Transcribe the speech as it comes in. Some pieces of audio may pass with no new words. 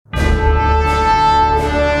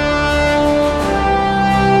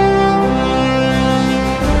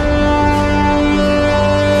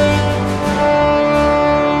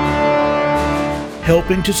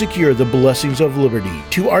helping to secure the blessings of liberty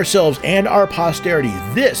to ourselves and our posterity.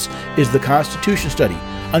 This is the Constitution Study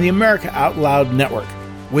on the America Out Loud Network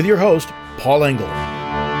with your host, Paul Engel.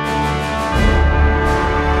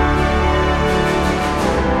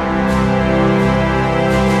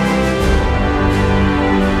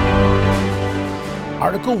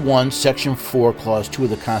 Article 1, Section 4, Clause 2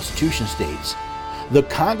 of the Constitution states, "The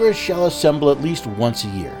Congress shall assemble at least once a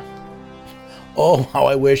year." Oh, how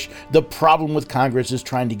I wish the problem with Congress is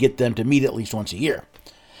trying to get them to meet at least once a year.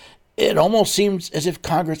 It almost seems as if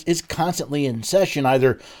Congress is constantly in session,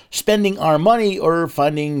 either spending our money or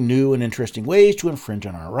finding new and interesting ways to infringe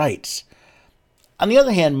on our rights. On the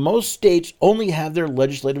other hand, most states only have their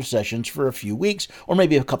legislative sessions for a few weeks or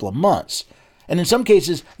maybe a couple of months. And in some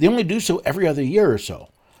cases, they only do so every other year or so.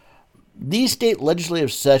 These state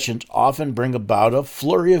legislative sessions often bring about a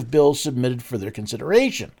flurry of bills submitted for their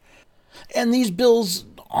consideration. And these bills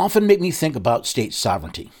often make me think about state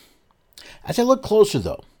sovereignty. As I look closer,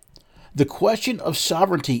 though, the question of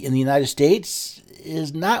sovereignty in the United States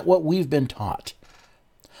is not what we've been taught.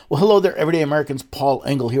 Well, hello there, everyday Americans. Paul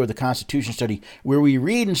Engel here with the Constitution Study, where we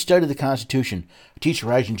read and study the Constitution, teach a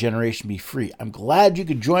rising generation to be free. I'm glad you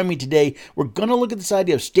could join me today. We're going to look at this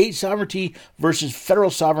idea of state sovereignty versus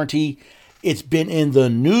federal sovereignty. It's been in the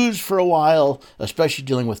news for a while, especially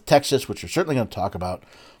dealing with Texas, which we're certainly going to talk about.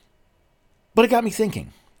 But it got me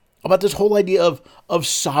thinking about this whole idea of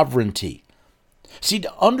sovereignty. See,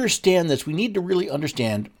 to understand this, we need to really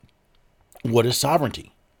understand what is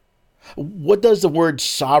sovereignty. What does the word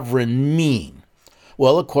sovereign mean?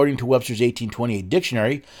 Well, according to Webster's 1828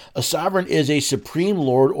 dictionary, a sovereign is a supreme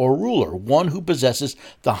lord or ruler, one who possesses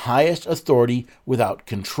the highest authority without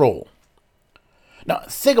control. Now,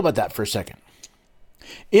 think about that for a second.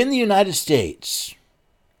 In the United States,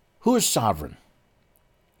 who is sovereign?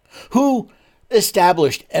 Who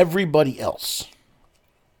established everybody else?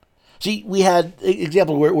 See, we had an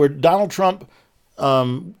example where Donald Trump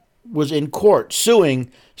was in court suing,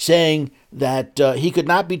 saying that he could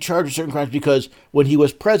not be charged with certain crimes because when he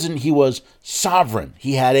was president, he was sovereign.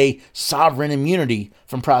 He had a sovereign immunity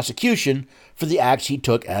from prosecution for the acts he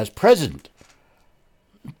took as president.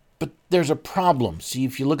 But there's a problem. See,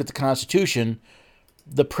 if you look at the Constitution,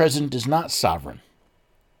 the president is not sovereign.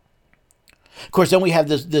 Of course, then we have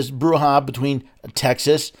this brouhaha between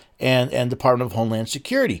Texas and Department of Homeland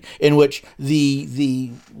Security, in which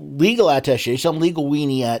the legal attaché, some legal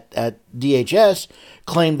weenie at DHS,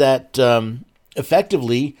 claimed that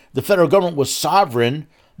effectively the federal government was sovereign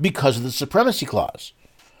because of the Supremacy Clause.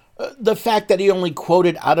 The fact that he only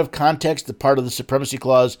quoted out of context the part of the Supremacy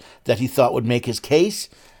Clause that he thought would make his case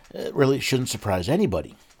really shouldn't surprise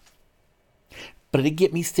anybody. But it did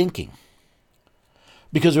get me thinking.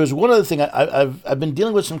 Because there was one other thing, I've been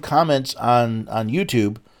dealing with some comments on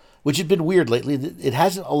YouTube, which has been weird lately. It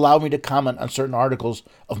hasn't allowed me to comment on certain articles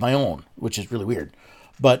of my own, which is really weird.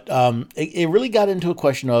 But it really got into a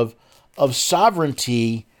question of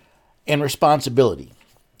sovereignty and responsibility.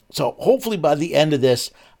 So hopefully by the end of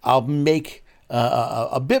this, I'll make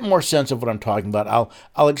a bit more sense of what I'm talking about.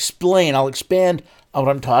 I'll explain, I'll expand on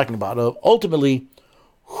what I'm talking about, of ultimately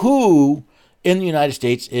who in the United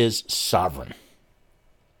States is sovereign.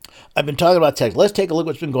 I've been talking about Texas. Let's take a look at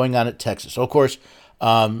what's been going on at Texas. So, of course,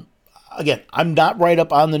 again, I'm not right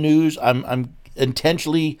up on the news. I'm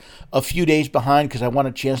intentionally a few days behind because I want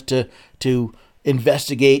a chance to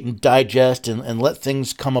investigate and digest and let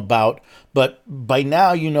things come about. But by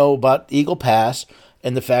now, you know about Eagle Pass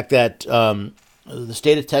and the fact that the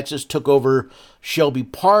state of Texas took over Shelby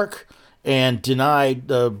Park and denied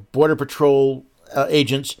the Border Patrol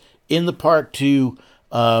agents in the park to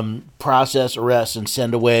process, arrest, and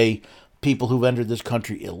send away people who've entered this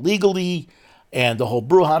country illegally, and the whole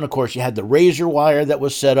brouhaha. And of course, you had the razor wire that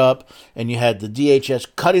was set up, and you had the DHS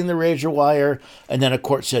cutting the razor wire, and then a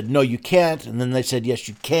court said, no, you can't, and then they said, yes,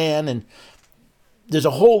 you can, and there's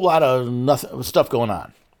a whole lot of stuff going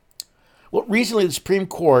on. Well, recently, the Supreme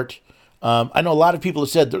Court, I know a lot of people have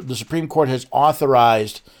said that the Supreme Court has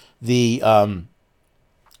authorized the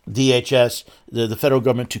DHS, the federal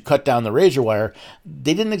government, to cut down the razor wire.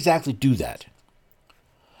 They didn't exactly do that.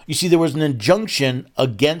 You see, there was an injunction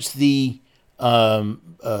against the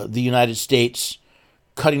United States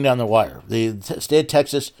cutting down the wire. The state of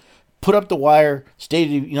Texas put up the wire. State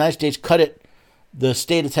of the United States cut it. The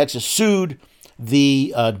state of Texas sued.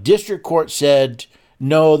 The district court said,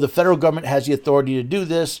 no, the federal government has the authority to do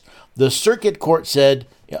this. The circuit court said,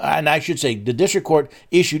 and I should say, the district court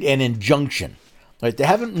issued an injunction. Right?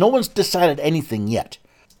 No one's decided anything yet.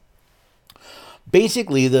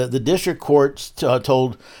 Basically, the district courts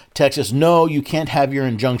told Texas, no, you can't have your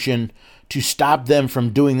injunction to stop them from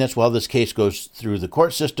doing this while this case goes through the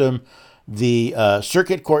court system. The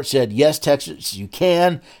circuit court said, yes, Texas, you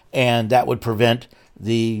can, and that would prevent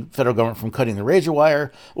the federal government from cutting the razor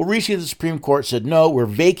wire. Well, recently the Supreme Court said, no, we're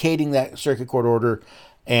vacating that circuit court order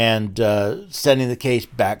and sending the case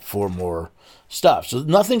back for more stuff. So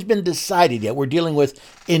nothing's been decided yet. We're dealing with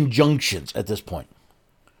injunctions at this point.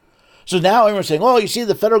 So now everyone's saying, oh, you see,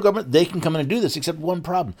 the federal government, they can come in and do this, except one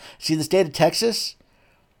problem. See, the state of Texas,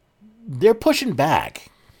 they're pushing back.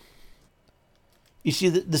 You see,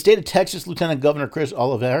 the state of Texas, Lieutenant Governor Chris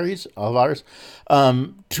Olivares,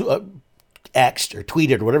 X'd or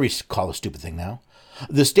tweeted, or whatever you call the stupid thing now.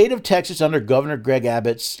 The state of Texas under Governor Greg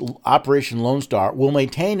Abbott's Operation Lone Star will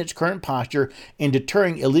maintain its current posture in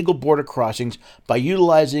deterring illegal border crossings by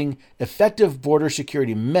utilizing effective border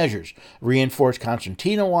security measures, reinforced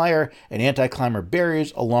concertina wire, and anti-climber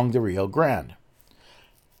barriers along the Rio Grande.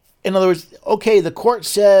 In other words, okay, the court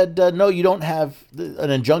said, no, you don't have an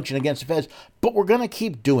injunction against the feds, but we're going to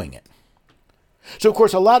keep doing it. So, of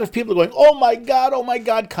course, a lot of people are going, oh my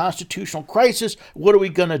God, constitutional crisis. What are we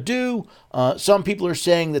going to do? Some people are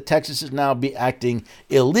saying that Texas is now acting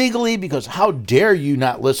illegally because how dare you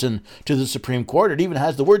not listen to the Supreme Court? It even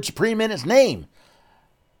has the word supreme in its name.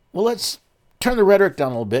 Well, let's turn the rhetoric down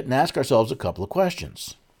a little bit and ask ourselves a couple of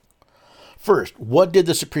questions. First, what did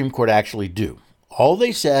the Supreme Court actually do? All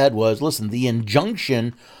they said was, listen, the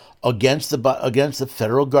injunction against the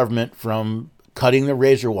federal government from cutting the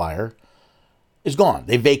razor wire is gone.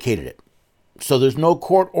 They vacated it. So there's no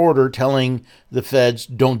court order telling the feds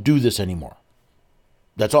don't do this anymore.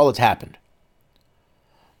 That's all that's happened.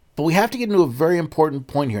 But we have to get into a very important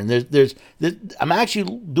point here. And I'm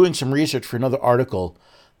actually doing some research for another article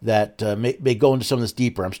that may go into some of this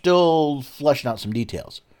deeper. I'm still fleshing out some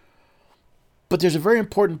details. But there's a very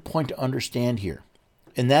important point to understand here.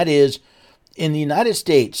 And that is, in the United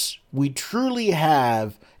States, we truly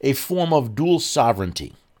have a form of dual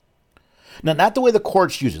sovereignty. Now, not the way the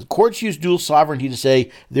courts use it. The courts use dual sovereignty to say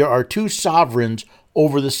there are two sovereigns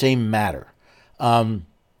over the same matter.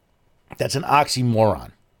 That's an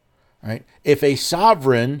oxymoron, right? If a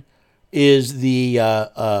sovereign is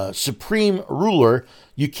the supreme ruler,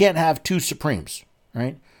 you can't have two supremes,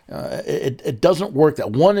 right? It doesn't work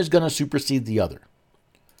that one is going to supersede the other.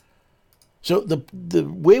 So the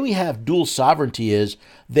way we have dual sovereignty is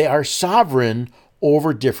they are sovereign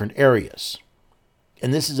over different areas.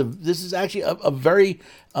 And this is actually a very,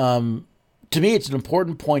 to me, it's an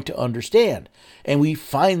important point to understand. And we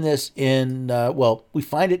find this we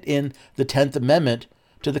find it in the 10th Amendment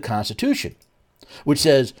to the Constitution, which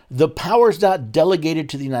says, the powers not delegated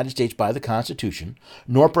to the United States by the Constitution,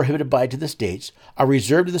 nor prohibited by it to the states, are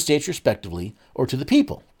reserved to the states respectively, or to the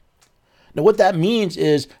people. Now, what that means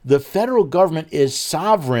is the federal government is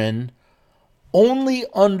sovereign only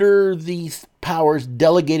under the powers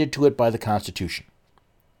delegated to it by the Constitution.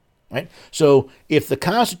 Right? So if the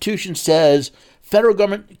Constitution says, federal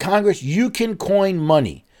government, Congress, you can coin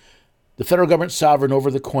money, the federal government's sovereign over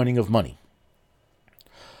the coining of money.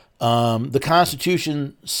 The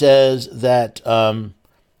Constitution says that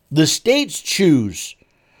the states choose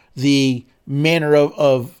the manner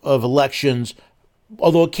of elections,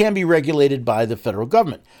 although it can be regulated by the federal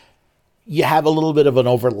government. You have a little bit of an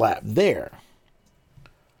overlap there.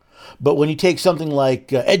 But when you take something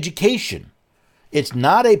like education, it's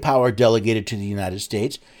not a power delegated to the United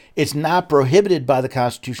States. It's not prohibited by the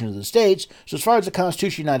Constitution of the states. So as far as the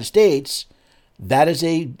Constitution of the United States, that is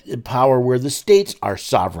a power where the states are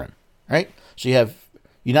sovereign, right? So you have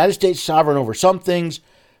United States sovereign over some things,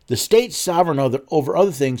 the states sovereign over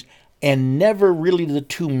other things, and never really the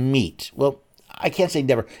two meet. Well, I can't say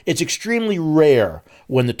never. It's extremely rare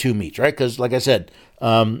when the two meet, right? Because, like I said,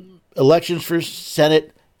 elections for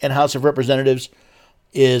Senate and House of Representatives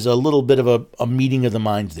is a little bit of a meeting of the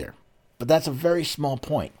minds there. But that's a very small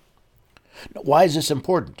point. Now, why is this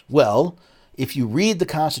important? Well, if you read the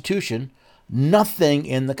Constitution, nothing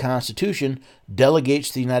in the Constitution delegates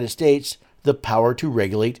to the United States the power to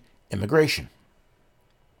regulate immigration.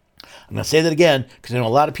 I'm going to say that again because I know a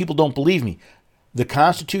lot of people don't believe me. The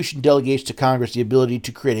Constitution delegates to Congress the ability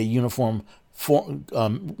to create a uniform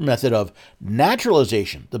method of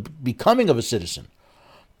naturalization, the becoming of a citizen.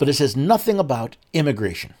 But it says nothing about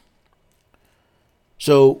immigration.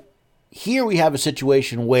 So here we have a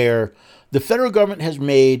situation where the federal government has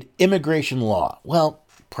made immigration law. Well,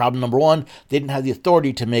 problem number one, they didn't have the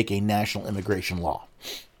authority to make a national immigration law.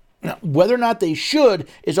 Now, whether or not they should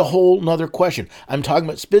is a whole nother question. I'm talking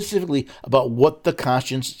about specifically about what the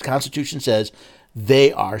Constitution says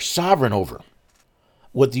they are sovereign over,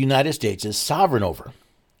 what the United States is sovereign over.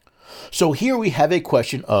 So here we have a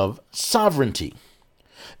question of sovereignty.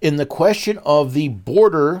 In the question of the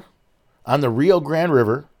border on the Rio Grande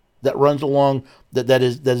River that runs along, that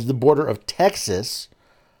is the border of Texas,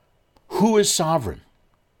 who is sovereign?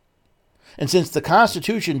 And since the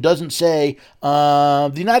Constitution doesn't say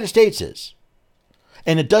the United States is,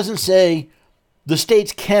 and it doesn't say the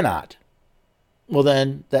states cannot, well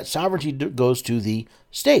then that sovereignty goes to the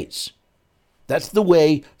states. That's the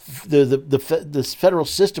way the federal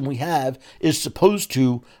system we have is supposed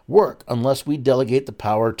to work. Unless we delegate the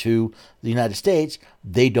power to the United States,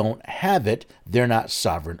 they don't have it. They're not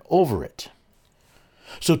sovereign over it.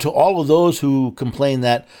 So to all of those who complain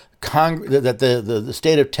that the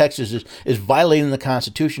state of Texas is violating the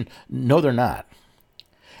Constitution, no, they're not.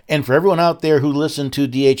 And for everyone out there who listened to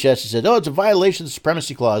DHS and said, oh, it's a violation of the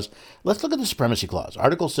Supremacy Clause, let's look at the Supremacy Clause,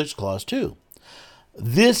 Article 6, Clause 2.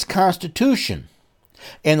 This Constitution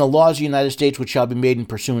and the laws of the United States which shall be made in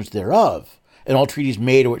pursuance thereof, and all treaties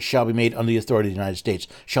made or which shall be made under the authority of the United States,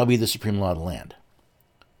 shall be the supreme law of the land.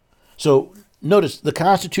 So notice, the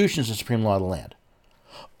Constitution is the supreme law of the land.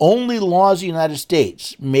 Only laws of the United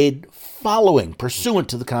States made pursuant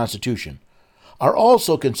to the Constitution, are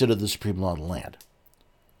also considered the supreme law of the land.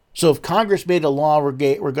 So if Congress made a law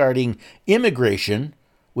regarding immigration,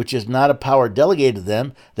 which is not a power delegated to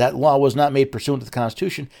them, that law was not made pursuant to the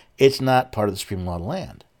Constitution, it's not part of the supreme law of the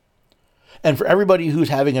land. And for everybody who's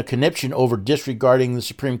having a conniption over disregarding the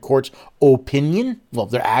Supreme Court's opinion, well,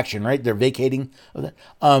 their action, right? They're vacating of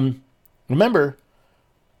that. Remember,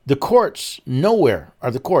 the courts, nowhere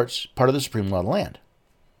are the courts part of the supreme law of the land.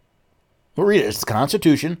 We'll read it. It's the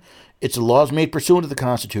Constitution. It's the laws made pursuant to the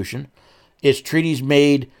Constitution. It's treaties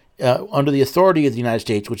made under the authority of the United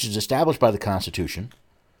States, which is established by the Constitution.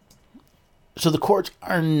 So the courts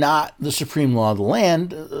are not the supreme law of the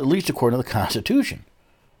land, at least according to the Constitution.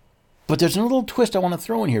 But there's a little twist I want to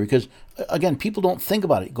throw in here because, again, people don't think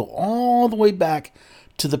about it. Go all the way back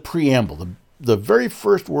to the preamble, the very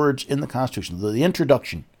first words in the Constitution, the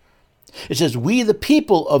introduction. It says, we the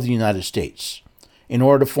people of the United States, in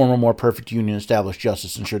order to form a more perfect union, establish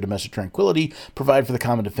justice, ensure domestic tranquility, provide for the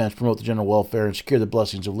common defense, promote the general welfare, and secure the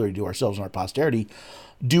blessings of liberty to ourselves and our posterity,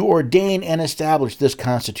 do ordain and establish this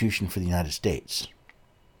Constitution for the United States.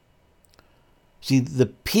 See, the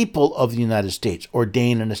people of the United States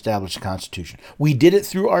ordain and establish the Constitution. We did it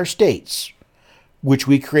through our states, which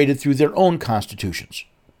we created through their own constitutions.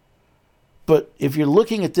 But if you're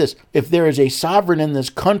looking at this, if there is a sovereign in this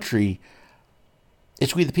country,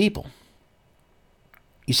 it's we the people.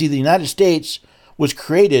 You see, the United States was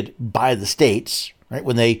created by the states, right,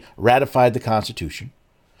 when they ratified the Constitution.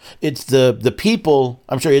 It's the people,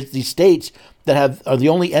 it's the states that are the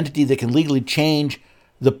only entity that can legally change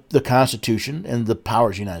the Constitution and the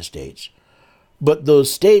powers of the United States. But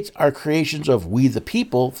those states are creations of we the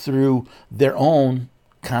people through their own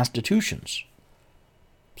constitutions.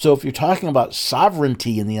 So if you're talking about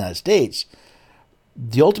sovereignty in the United States,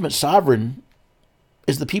 the ultimate sovereign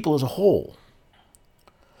is the people as a whole.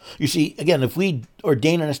 You see, again, if we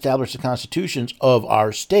ordain and establish the constitutions of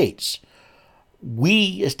our states,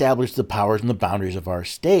 we establish the powers and the boundaries of our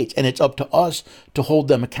states, and it's up to us to hold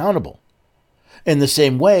them accountable. In the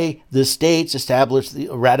same way, the states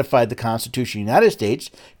ratified the Constitution of the United States,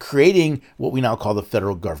 creating what we now call the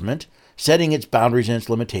federal government, setting its boundaries and its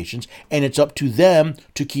limitations, and it's up to them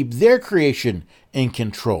to keep their creation in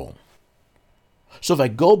control. So if I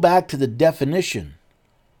go back to the definition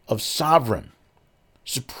of sovereign,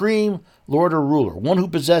 supreme lord or ruler, one who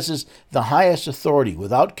possesses the highest authority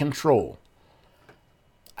without control,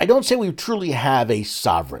 I don't say we truly have a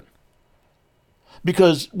sovereign,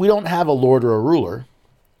 because we don't have a lord or a ruler.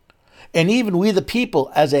 And even we the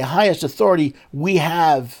people, as a highest authority, we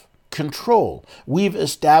have control. We've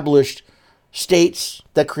established states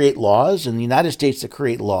that create laws, and the United States that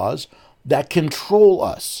create laws that control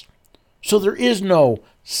us. So there is no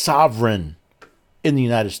sovereign in the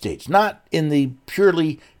United States, not in the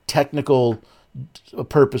purely technical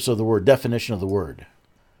purpose of the word, definition of the word.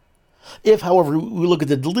 If, however, we look at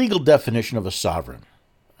the legal definition of a sovereign,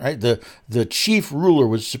 right, the chief ruler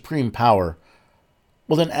with supreme power,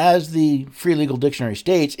 well then, as the Free Legal Dictionary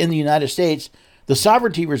states, in the United States, the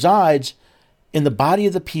sovereignty resides in the body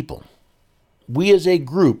of the people. We as a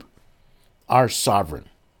group are sovereign.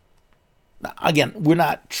 Now, again, we're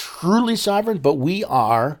not truly sovereign, but we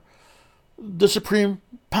are the supreme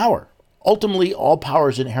power. Ultimately, all power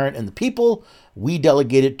is inherent in the people. We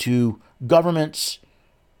delegate it to governments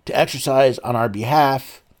to exercise on our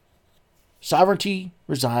behalf. Sovereignty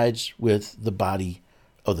resides with the body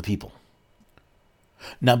of the people.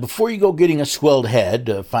 Now, before you go getting a swelled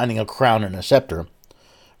head, finding a crown and a scepter,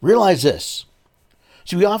 realize this.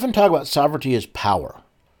 See, we often talk about sovereignty as power,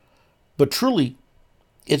 but truly,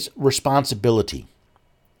 It's responsibility.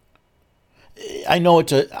 I know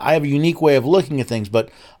I have a unique way of looking at things, but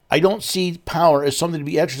I don't see power as something to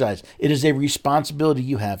be exercised. It is a responsibility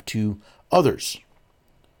you have to others.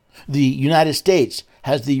 The United States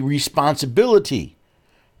has the responsibility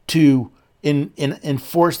to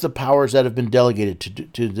enforce the powers that have been delegated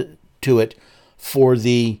to it for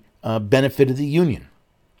the benefit of the Union.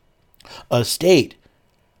 A state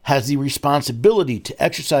has the responsibility to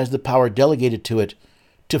exercise the power delegated to it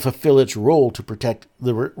to fulfill its role to protect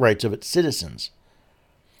the rights of its citizens.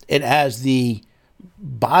 And as the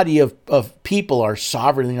body of people are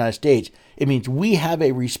sovereign in the United States, it means we have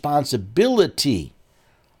a responsibility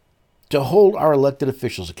to hold our elected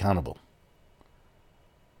officials accountable.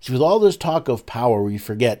 See, with all this talk of power, we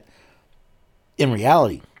forget, in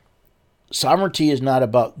reality, sovereignty is not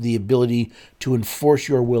about the ability to enforce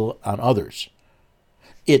your will on others.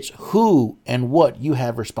 It's who and what you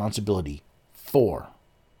have responsibility for.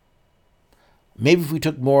 Maybe if we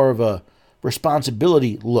took more of a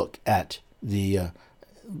responsibility look at the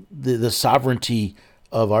sovereignty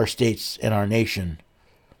of our states and our nation,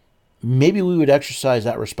 maybe we would exercise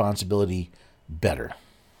that responsibility better.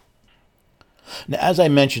 Now, as I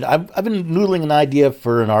mentioned, I've been noodling an idea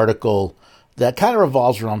for an article that kind of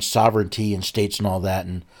revolves around sovereignty and states and all that.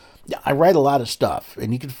 And I write a lot of stuff,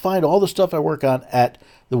 and you can find all the stuff I work on at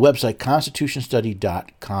the website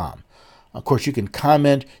constitutionstudy.com. Of course, you can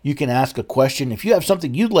comment, you can ask a question. If you have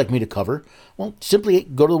something you'd like me to cover, well, simply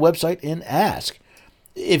go to the website and ask.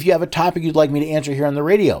 If you have a topic you'd like me to answer here on the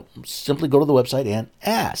radio, simply go to the website and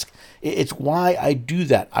ask. It's why I do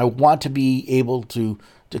that. I want to be able to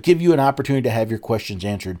give you an opportunity to have your questions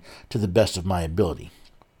answered to the best of my ability.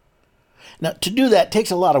 Now, to do that takes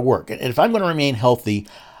a lot of work. And if I'm going to remain healthy,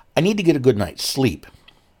 I need to get a good night's sleep.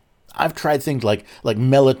 I've tried things like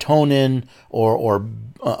melatonin or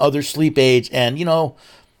other sleep aids, and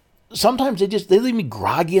sometimes they leave me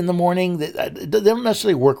groggy in the morning. They don't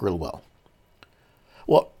necessarily work real well.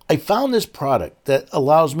 Well, I found this product that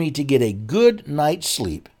allows me to get a good night's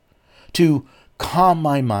sleep, to calm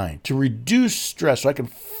my mind, to reduce stress so I can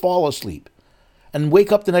fall asleep and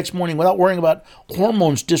wake up the next morning without worrying about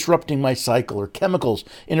hormones disrupting my cycle or chemicals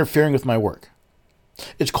interfering with my work.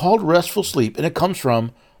 It's called Restful Sleep, and it comes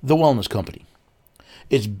from The Wellness Company.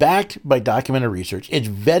 It's backed by documented research. It's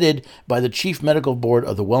vetted by the Chief Medical Board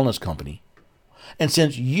of The Wellness Company. And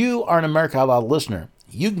since you are an America Out Loud listener,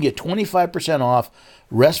 you can get 25% off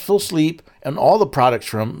Restful Sleep and all the products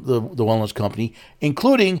from the Wellness Company,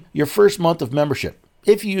 including your first month of membership,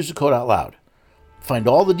 if you use the code OUTLOUD. Find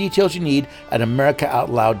all the details you need at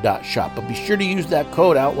americaoutloud.shop, but be sure to use that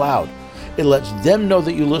code OUTLOUD. It lets them know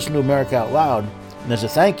that you listen to America Out Loud, and as a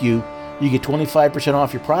thank you, you get 25%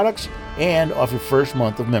 off your products and off your first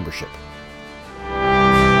month of membership.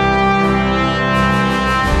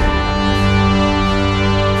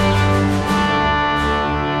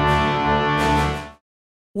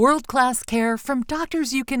 World-class care from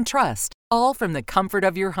doctors you can trust, all from the comfort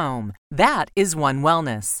of your home. That is One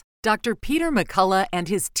Wellness. Dr. Peter McCullough and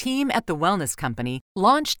his team at The Wellness Company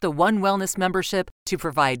launched the One Wellness membership to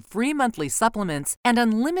provide free monthly supplements and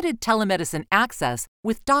unlimited telemedicine access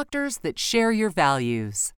with doctors that share your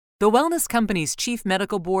values. The Wellness Company's Chief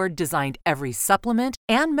Medical Board designed every supplement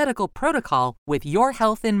and medical protocol with your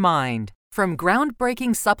health in mind. From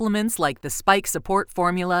groundbreaking supplements like the Spike Support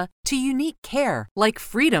Formula to unique care like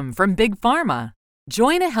Freedom from Big Pharma.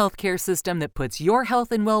 Join a healthcare system that puts your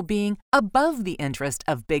health and well-being above the interest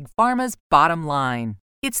of Big Pharma's bottom line.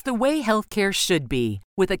 It's the way healthcare should be,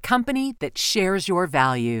 with a company that shares your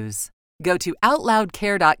values. Go to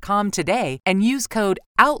OutLoudCare.com today and use code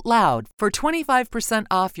OUTLOUD for 25%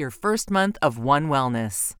 off your first month of One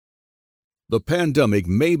Wellness. The pandemic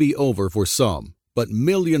may be over for some, but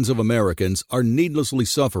millions of Americans are needlessly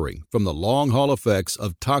suffering from the long-haul effects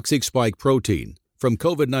of toxic spike protein from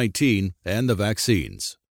COVID-19 and the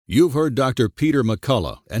vaccines. You've heard Dr. Peter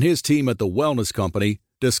McCullough and his team at the Wellness Company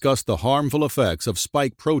discuss the harmful effects of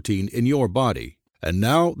spike protein in your body. And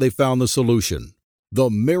now they found the solution.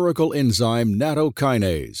 The miracle enzyme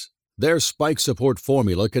nattokinase. Their spike support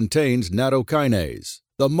formula contains nattokinase,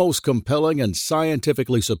 the most compelling and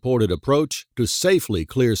scientifically supported approach to safely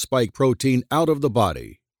clear spike protein out of the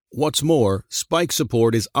body. What's more, spike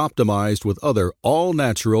support is optimized with other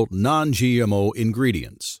all-natural, non-GMO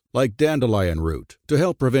ingredients, like dandelion root, to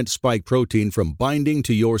help prevent spike protein from binding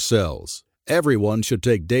to your cells. Everyone should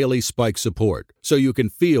take daily spike support so you can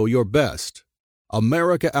feel your best.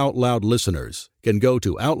 America Out Loud listeners can go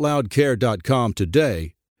to OutLoudCare.com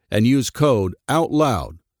today and use code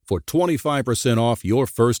OUTLOUD for 25% off your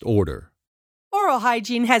first order. Oral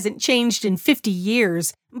hygiene hasn't changed in 50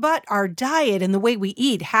 years, but our diet and the way we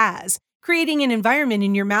eat has, creating an environment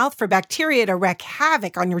in your mouth for bacteria to wreak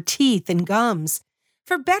havoc on your teeth and gums.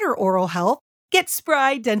 For better oral health, get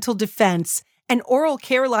Spry Dental Defense, an oral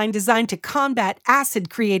care line designed to combat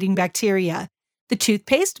acid-creating bacteria. The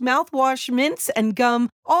toothpaste, mouthwash, mints, and gum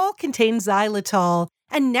all contain xylitol,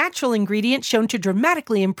 a natural ingredient shown to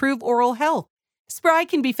dramatically improve oral health. Spry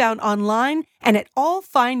can be found online and at all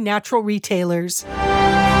fine natural retailers.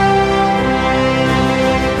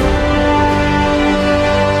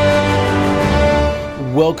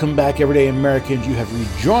 Welcome back, everyday Americans. You have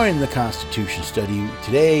rejoined the Constitution study.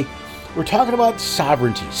 Today, we're talking about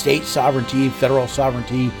sovereignty, state sovereignty, federal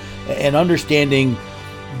sovereignty, and understanding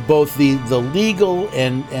both the legal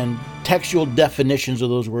and textual definitions of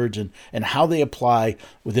those words and how they apply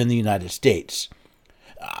within the United States.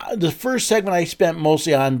 The first segment I spent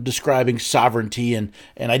mostly on describing sovereignty, and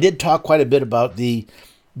I did talk quite a bit about the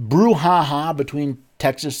brouhaha between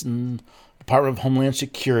Texas and Department of Homeland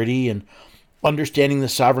Security and understanding the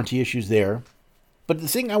sovereignty issues there. But the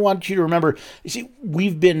thing I want you to remember, you see,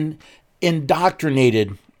 we've been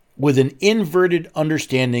indoctrinated with an inverted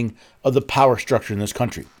understanding of the power structure in this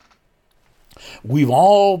country. We've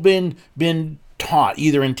all been taught,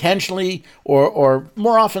 either intentionally or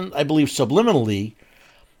more often, I believe, subliminally,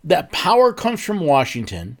 that power comes from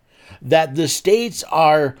Washington, that the states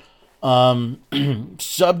are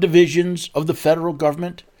subdivisions of the federal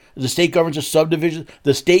government. The state government's a subdivision.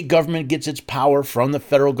 The state government gets its power from the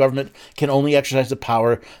federal government, can only exercise the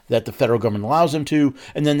power that the federal government allows them to,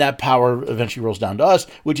 and then that power eventually rolls down to us,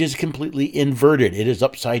 which is completely inverted. It is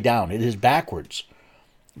upside down. It is backwards.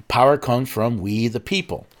 Power comes from we, the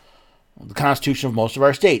people. The Constitution of most of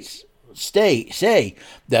our states say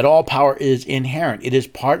that all power is inherent. It is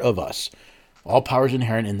part of us. All power is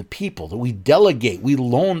inherent in the people, that we delegate, we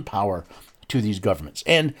loan power to these governments.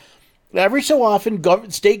 And every so often,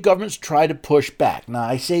 state governments try to push back. Now,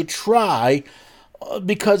 I say try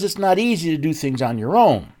because it's not easy to do things on your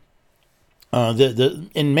own.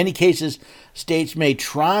 In many cases, states may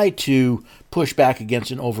try to push back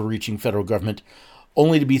against an overreaching federal government,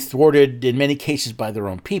 only to be thwarted in many cases by their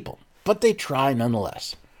own people. But they try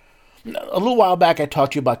nonetheless. A little while back, I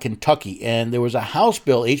talked to you about Kentucky, and there was a House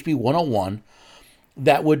bill, HB 101,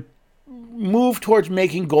 that would move towards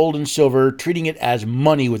making gold and silver, treating it as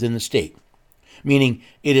money within the state, meaning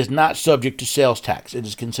it is not subject to sales tax. It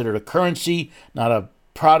is considered a currency, not a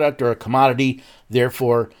product or a commodity.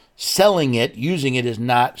 Therefore, selling it, using it, is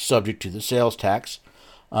not subject to the sales tax.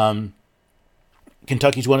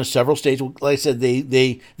 Kentucky's one of several states. Like I said,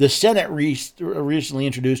 the Senate recently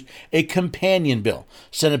introduced a companion bill,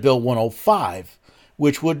 Senate Bill 105,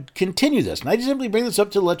 which would continue this. And I just simply bring this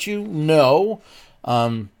up to let you know,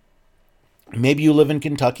 maybe you live in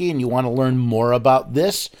Kentucky and you want to learn more about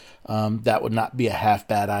this. That would not be a half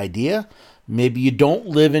bad idea. Maybe you don't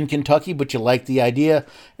live in Kentucky, but you like the idea,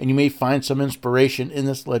 and you may find some inspiration in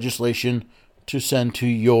this legislation to send to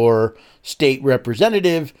your state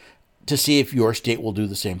representative to see if your state will do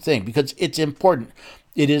the same thing, because it's important.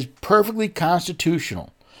 It is perfectly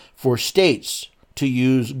constitutional for states to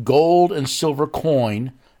use gold and silver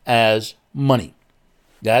coin as money.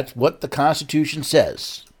 That's what the Constitution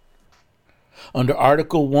says. Under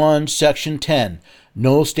Article 1, Section 10,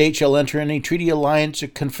 no state shall enter any treaty, alliance, or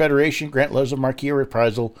confederation, grant letters of marque or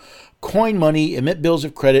reprisal, coin money, emit bills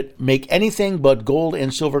of credit, make anything but gold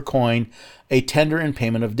and silver coin a tender in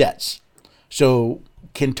payment of debts. So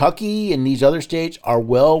Kentucky and these other states are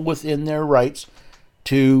well within their rights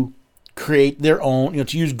to create their own,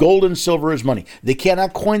 to use gold and silver as money. They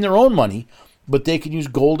cannot coin their own money, but they can use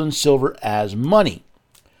gold and silver as money.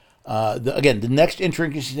 Again, the next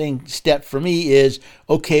interesting step for me is,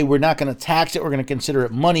 okay, we're not going to tax it. We're going to consider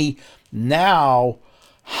it money. Now,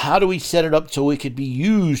 how do we set it up so it could be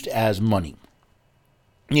used as money?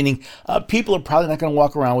 Meaning, people are probably not going to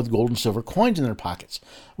walk around with gold and silver coins in their pockets.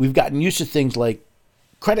 We've gotten used to things like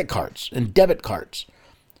credit cards and debit cards.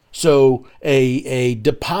 So a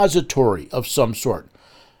depository of some sort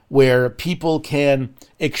where people can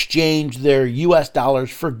exchange their U.S.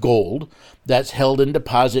 dollars for gold that's held in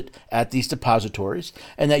deposit at these depositories,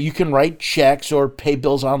 and that you can write checks or pay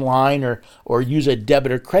bills online or use a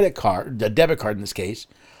debit or credit card, a debit card in this case,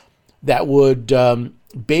 that would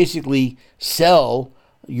basically sell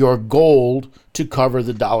your gold to cover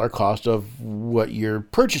the dollar cost of what you're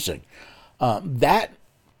purchasing.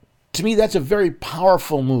 To me, that's a very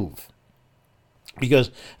powerful move, because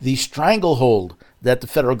the stranglehold that the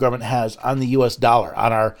federal government has on the U.S. dollar,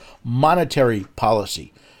 on our monetary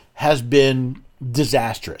policy, has been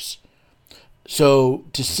disastrous. So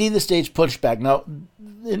to see the states push back, now,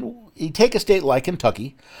 you take a state like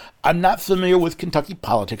Kentucky. I'm not familiar with Kentucky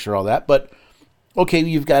politics or all that, but okay,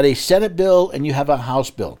 you've got a Senate bill and you have a House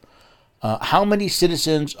bill. How many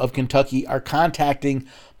citizens of Kentucky are contacting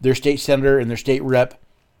their state senator and their state rep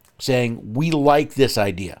saying, we like this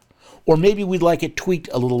idea, or maybe we'd like it tweaked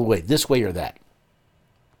a little way, this way or that?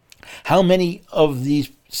 How many of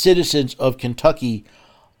these citizens of Kentucky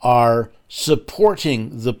are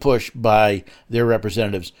supporting the push by their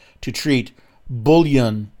representatives to treat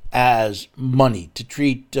bullion as money, to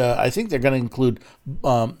treat, I think they're going to include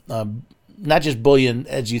not just bullion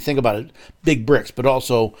as you think about it, big bricks, but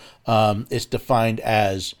also it's defined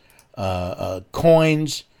as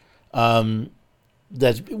coins.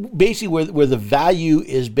 That's basically where the value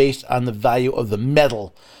is based on the value of the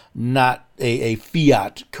metal, not a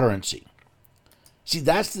fiat currency. See,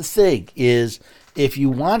 that's the thing, is if you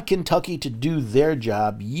want Kentucky to do their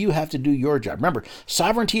job, you have to do your job. Remember,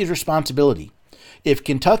 sovereignty is responsibility. If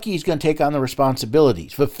Kentucky is going to take on the responsibility,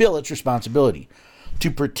 fulfill its responsibility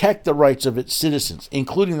to protect the rights of its citizens,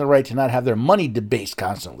 including the right to not have their money debased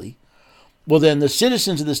constantly, well, then the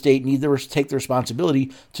citizens of the state need to take the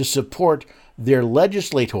responsibility to support their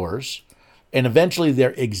legislators and eventually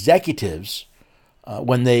their executives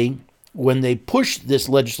when they push this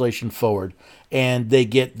legislation forward, and they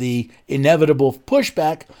get the inevitable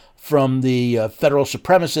pushback from the federal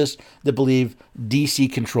supremacists that believe D.C.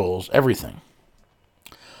 controls everything.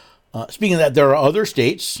 Speaking of that, there are other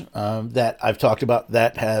states that I've talked about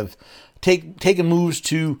that have taken moves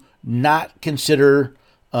to not consider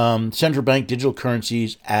central bank digital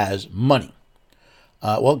currencies as money.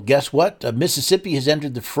 Well, guess what? Mississippi has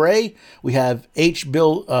entered the fray. We have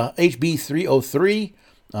HB 303,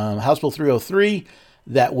 House Bill 303,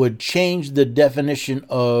 that would change the definition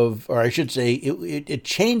of, or I should say, it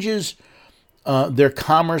changes their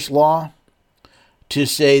commerce law to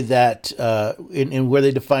say that in where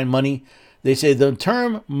they define money, they say the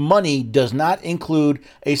term money does not include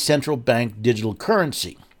a central bank digital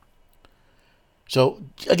currency. So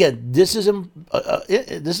again, this is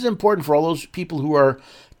important for all those people who are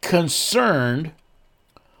concerned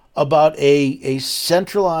about a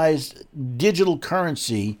centralized digital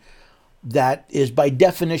currency that is by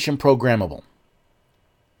definition programmable.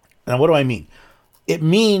 Now, what do I mean? It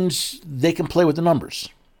means they can play with the numbers.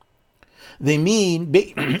 They mean,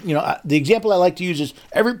 the example I like to use is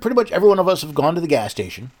pretty much every one of us have gone to the gas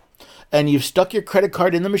station and you've stuck your credit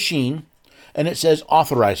card in the machine and it says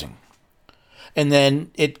authorizing. And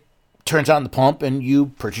then it turns on the pump and you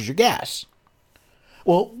purchase your gas.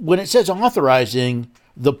 Well, when it says authorizing,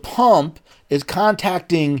 the pump is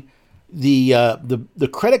contacting the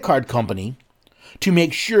credit card company to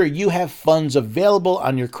make sure you have funds available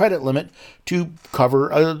on your credit limit to cover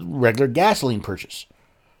a regular gasoline purchase.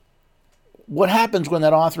 What happens when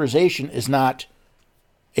that authorization is not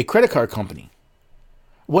a credit card company?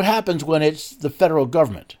 What happens when it's the federal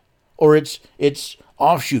government or its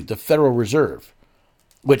offshoot, the Federal Reserve,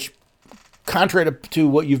 which, contrary to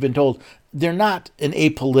what you've been told, they're not an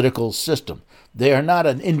apolitical system. They are not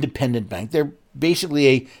an independent bank. They're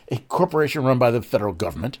basically a corporation run by the federal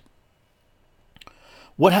government.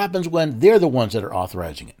 What happens when they're the ones that are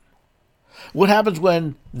authorizing it? What happens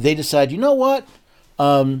when they decide, you know what?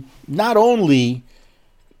 Not only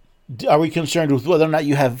are we concerned with whether or not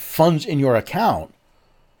you have funds in your account,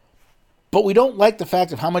 but we don't like the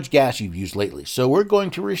fact of how much gas you've used lately. So we're going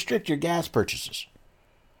to restrict your gas purchases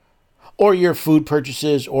or your food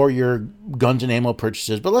purchases or your guns and ammo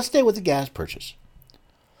purchases. But let's stay with the gas purchase.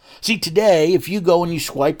 See, today, if you go and you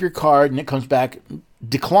swipe your card and it comes back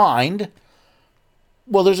declined,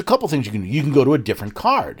 well, there's a couple things you can do. You can go to a different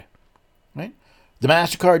card, right? The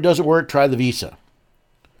MasterCard doesn't work, try the Visa.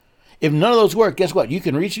 If none of those work, guess what? You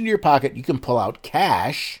can reach into your pocket, you can pull out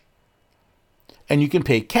cash, and you can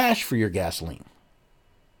pay cash for your gasoline.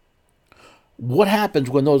 What happens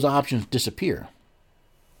when those options disappear?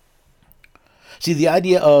 See, the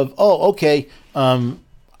idea of,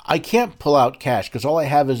 I can't pull out cash because all I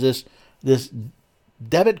have is this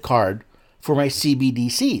debit card for my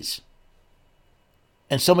CBDCs.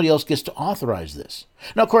 And somebody else gets to authorize this.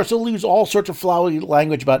 Now, of course, they'll use all sorts of flowery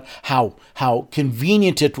language about how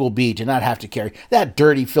convenient it will be to not have to carry that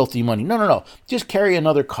dirty, filthy money. No. Just carry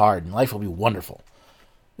another card and life will be wonderful.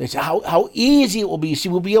 They say how easy it will be. See,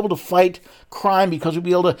 we'll be able to fight crime because we'll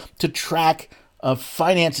be able to track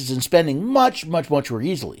finances and spending much, much, much more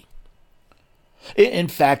easily. In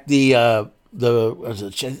fact, I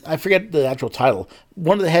forget the actual title.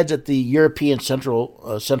 One of the heads at the European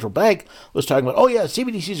Central Bank was talking about,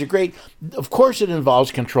 CBDCs are great. Of course it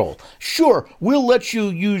involves control. Sure, we'll let you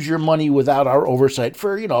use your money without our oversight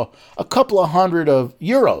for, a couple of hundred of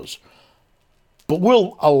euros. but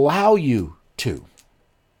we'll allow you to.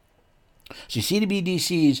 See,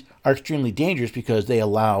 CBDCs are extremely dangerous because they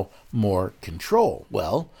allow more control.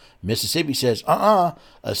 Well, Mississippi says, a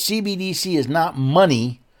CBDC is not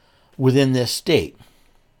money within this state.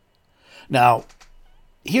 Now,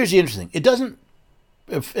 here's the interesting thing. It doesn't,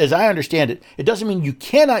 as I understand it, it doesn't mean you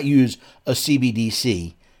cannot use a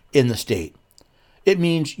CBDC in the state. It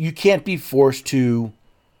means you can't be forced to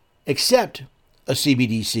accept a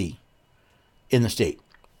CBDC in the state.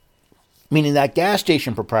 Meaning that gas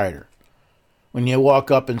station proprietor, when you walk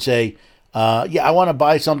up and say, I want to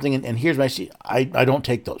buy something and here's my I don't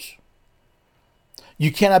take those. You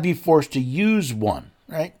cannot be forced to use one,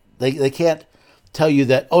 right? They can't tell you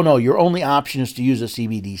that, oh no, your only option is to use a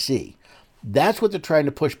CBDC. That's what they're trying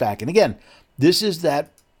to push back. And again, this is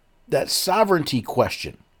that sovereignty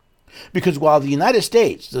question. Because while the United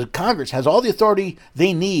States, the Congress, has all the authority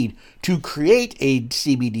they need to create a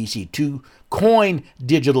CBDC, to coin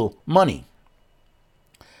digital money,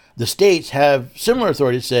 the states have similar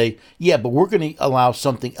authority to say, yeah, but we're going to allow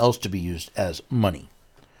something else to be used as money.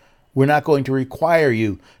 We're not going to require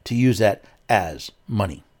you to use that as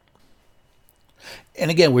money. And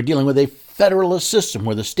again, we're dealing with a federalist system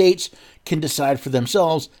where the states can decide for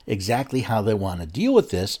themselves exactly how they want to deal with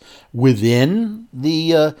this within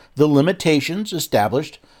the limitations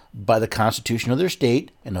established by the Constitution of their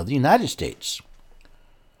state and of the United States.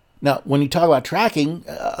 Now, when you talk about tracking,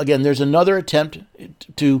 again, there's another attempt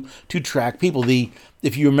to track people.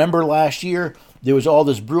 If you remember last year, there was all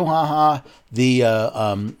this brouhaha.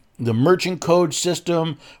 The merchant code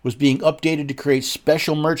system was being updated to create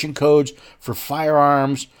special merchant codes for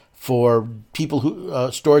firearms, for people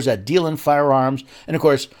who stores that deal in firearms. And of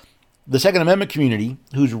course, the Second Amendment community,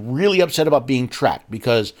 who's really upset about being tracked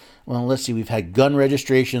because, well, let's see, we've had gun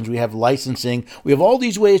registrations, we have licensing, we have all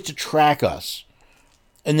these ways to track us.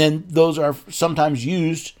 And then those are sometimes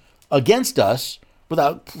used against us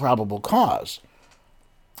without probable cause.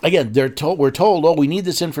 Again, we're told, oh, we need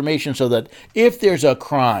this information so that if there's a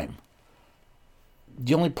crime,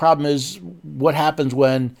 the only problem is what happens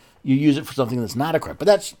when you use it for something that's not a crime.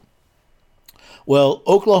 But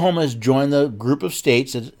Oklahoma has joined the group of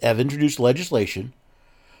states that have introduced legislation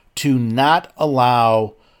to not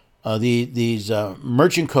allow these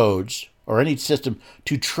merchant codes or any system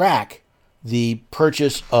to track the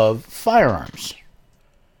purchase of firearms.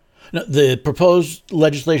 Now, the proposed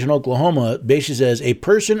legislation in Oklahoma basically says a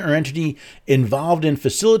person or entity involved in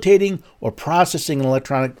facilitating or processing an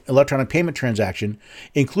electronic payment transaction,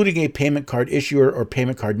 including a payment card issuer or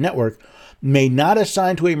payment card network, may not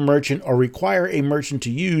assign to a merchant or require a merchant to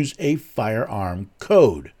use a firearm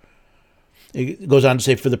code. It goes on to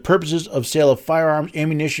say, for the purposes of sale of firearms,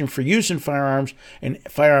 ammunition for use in firearms, and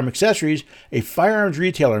firearm accessories, a firearms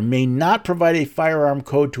retailer may not provide a firearm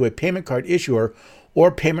code to a payment card issuer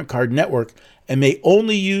or payment card network, and may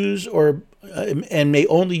only use or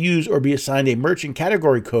be assigned a merchant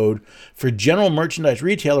category code for general merchandise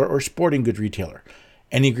retailer or sporting goods retailer.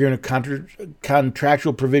 Any agreement of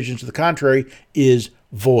contractual provisions to the contrary is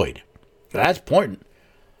void. That's important.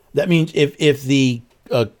 That means if the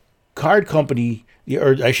card company,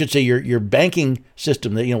 or I should say your banking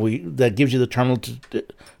system that gives you the terminal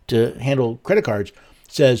to handle credit cards,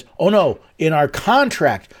 says, oh no, in our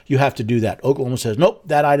contract you have to do that. Oklahoma says, nope,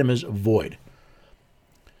 that item is void.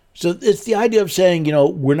 So it's the idea of saying,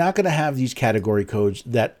 we're not going to have these category codes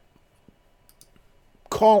that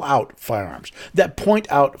call out firearms, that point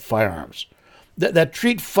out firearms, that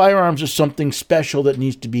treat firearms as something special that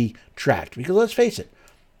needs to be tracked. Because let's face it,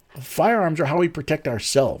 firearms are how we protect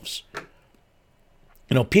ourselves.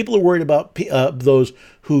 People are worried about those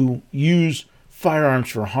who use firearms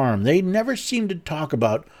for harm. They never seem to talk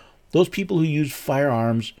about those people who use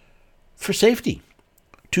firearms for safety,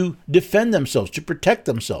 to defend themselves, to protect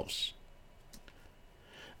themselves.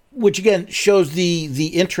 Which again shows the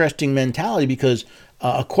interesting mentality because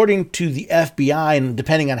according to the FBI, and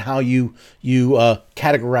depending on how you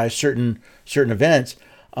categorize certain events,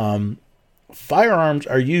 firearms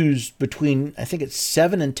are used between, I think it's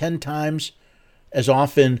 7 and 10 times as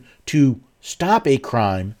often to stop a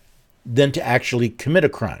crime than to actually commit a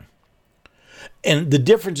crime. And the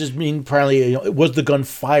difference is probably, was the gun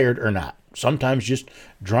fired or not? Sometimes just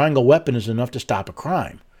drawing a weapon is enough to stop a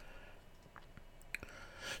crime.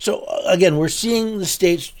 So again, we're seeing the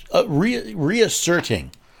states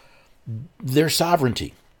reasserting their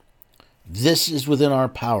sovereignty. This is within our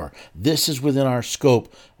power. This is within our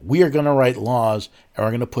scope. We are going to write laws and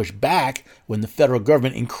we're going to push back when the federal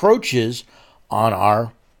government encroaches on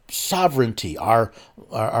our sovereignty, our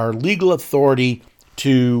legal authority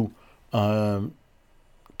to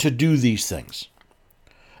do these things.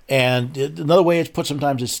 And another way it's put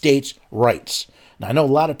sometimes is states' rights. Now, I know a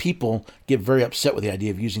lot of people get very upset with the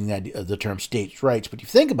idea of using the term states' rights, but if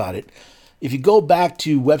you think about it, if you go back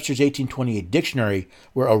to Webster's 1828 dictionary,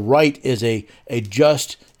 where a right is a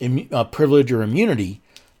just privilege or immunity,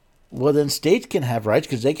 well, then states can have rights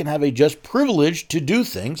because they can have a just privilege to do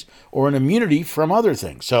things or an immunity from other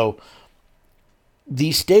things. So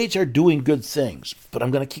these states are doing good things, but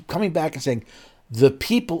I'm going to keep coming back and saying the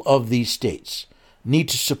people of these states need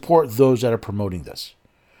to support those that are promoting this.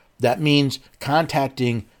 That means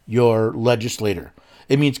contacting your legislator.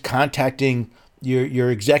 It means contacting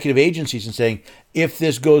your executive agencies and saying, if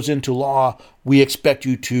this goes into law, we expect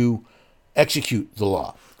you to execute the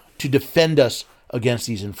law, to defend us against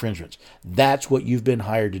these infringements. That's what you've been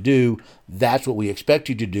hired to do. That's what we expect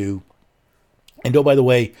you to do. And oh, by the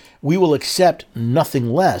way, we will accept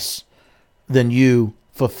nothing less than you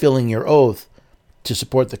fulfilling your oath to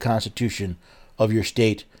support the Constitution of your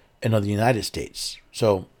state and of the United States.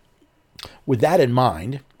 So with that in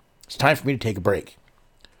mind, it's time for me to take a break.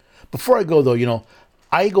 Before I go, though,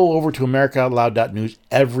 I go over to AmericaOutloud.news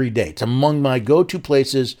every day. It's among my go-to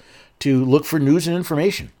places to look for news and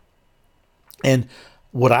information. And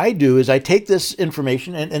what I do is I take this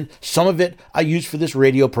information, and some of it I use for this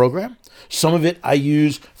radio program. Some of it I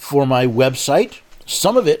use for my website.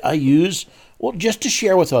 Some of it I use, just to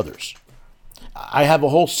share with others. I have a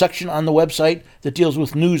whole section on the website that deals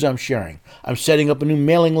with news I'm sharing. I'm setting up a new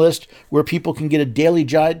mailing list where people can get a daily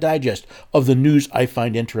digest of the news I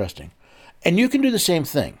find interesting. And you can do the same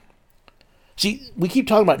thing. See, we keep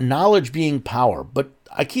talking about knowledge being power, but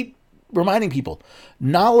I keep reminding people,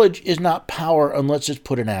 knowledge is not power unless it's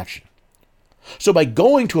put in action. So by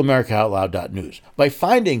going to AmericaOutloud.news, by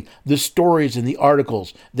finding the stories and the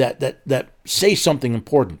articles that say something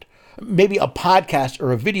important, maybe a podcast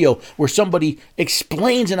or a video where somebody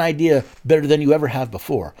explains an idea better than you ever have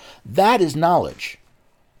before. That is knowledge.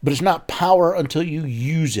 But it's not power until you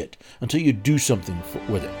use it, until you do something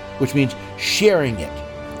with it, which means sharing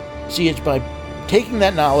it. See, it's by taking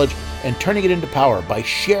that knowledge and turning it into power, by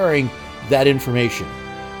sharing that information,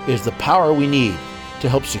 is the power we need to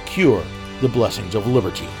help secure the blessings of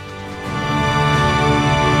liberty.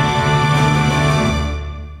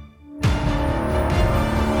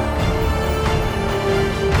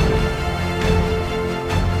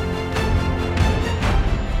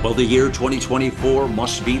 Well, the year 2024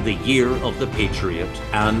 must be the year of the Patriot,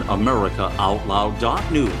 and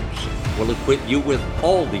AmericaOutloud.news will equip you with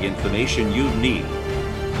all the information you need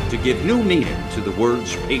to give new meaning to the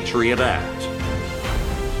words Patriot Act.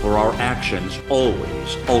 For our actions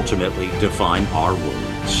always ultimately define our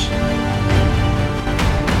words.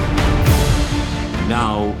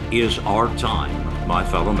 Now is our time, my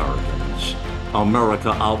fellow Americans. America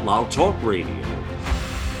Out Loud Talk Radio.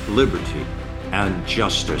 Liberty and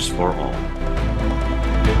justice for all.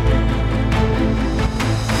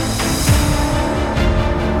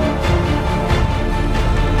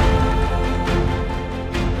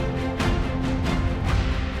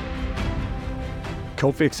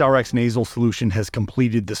 Cofix RX Nasal Solution has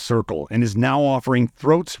completed the circle and is now offering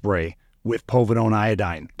throat spray with povidone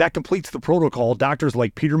iodine. That completes the protocol doctors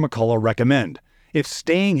like Peter McCullough recommend. If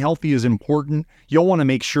staying healthy is important, you'll want to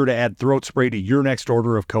make sure to add throat spray to your next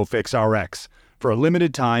order of Cofix RX. For a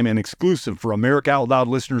limited time and exclusive for America Out Loud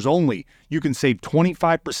listeners only, you can save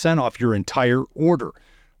 25% off your entire order.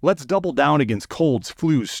 Let's double down against colds,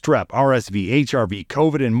 flus, strep, RSV, HRV,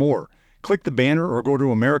 COVID, and more. Click the banner or go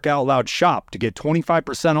to America Out Loud shop to get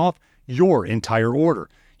 25% off your entire order.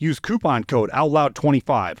 Use coupon code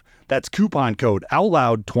OUTLOUD25. That's coupon code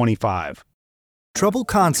OUTLOUD25. Trouble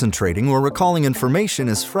concentrating or recalling information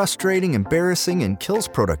is frustrating, embarrassing, and kills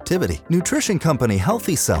productivity. Nutrition company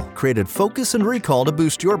Healthy Cell created Focus and Recall to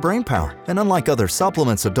boost your brain power. And unlike other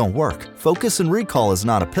supplements that don't work, Focus and Recall is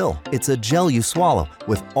not a pill. It's a gel you swallow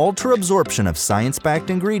with ultra absorption of science-backed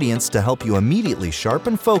ingredients to help you immediately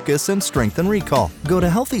sharpen focus and strengthen recall. Go to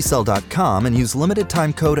healthycell.com and use limited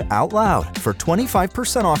time code OUTLOUD for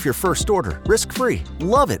 25% off your first order. Risk-free.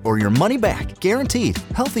 Love it or your money back. Guaranteed.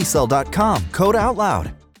 Healthycell.com. Code OUTLOUD.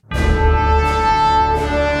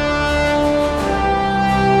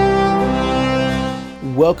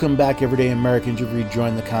 Welcome back, everyday Americans. You've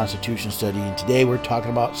rejoined the Constitution Study, and today we're talking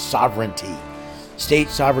about sovereignty. State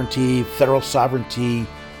sovereignty, federal sovereignty,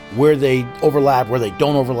 where they overlap, where they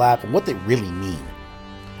don't overlap, and what they really mean.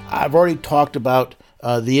 I've already talked about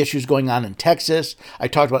the issues going on in Texas. I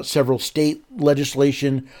talked about several state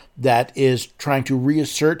legislation that is trying to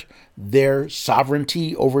reassert their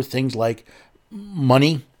sovereignty over things like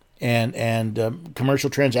money and commercial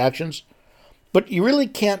transactions. But you really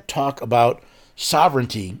can't talk about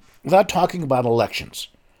sovereignty without talking about elections.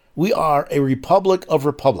 We are a republic of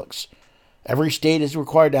republics. Every state is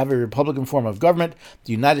required to have a republican form of government.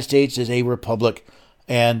 The United States is a republic.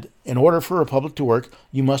 And in order for a republic to work,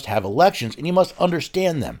 you must have elections and you must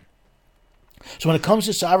understand them. So when it comes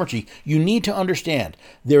to sovereignty, you need to understand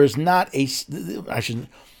there is not the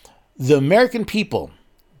American people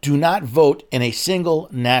do not vote in a single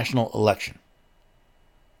national election.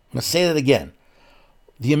 I'm going to say that again.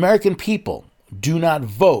 The American people do not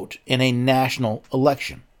vote in a national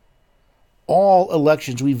election. All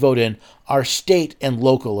elections we vote in are state and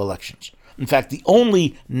local elections. In fact, the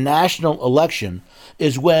only national election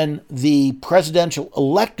is when the presidential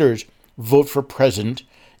electors vote for president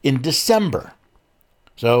in December.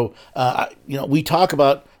 So, we talk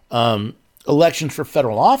about elections for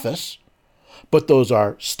federal office, but those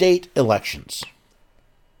are state elections.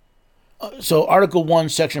 So Article 1,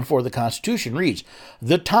 Section 4 of the Constitution reads,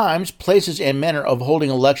 "The times, places, and manner of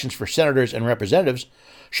holding elections for senators and representatives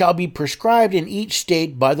shall be prescribed in each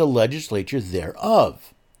state by the legislature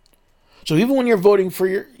thereof." So even when you're voting for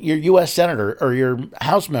your U.S. senator or your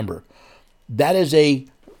House member, that is an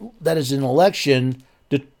election,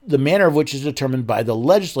 the manner of which is determined by the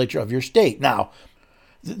legislature of your state. Now,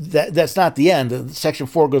 that's not the end. Section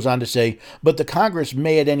 4 goes on to say, "But the Congress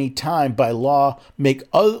may at any time by law make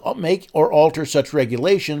or alter such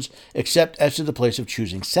regulations except as to the place of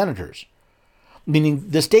choosing senators." Meaning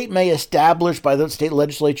the state may establish by the state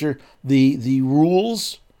legislature the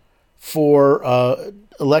rules for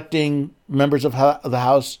electing members of the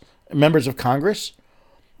House, members of Congress.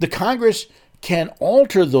 The Congress can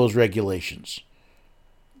alter those regulations,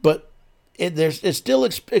 but it's still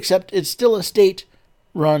a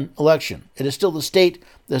state-run election. It is still the state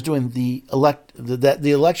that's doing the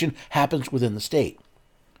election happens within the state.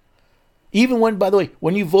 Even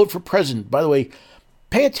when you vote for president, by the way,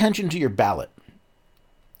 pay attention to your ballot,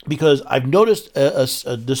 because I've noticed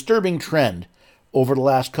a disturbing trend over the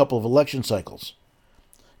last couple of election cycles.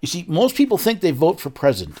 You see, most people think they vote for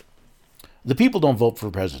president. The people don't vote for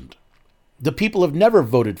president. The people have never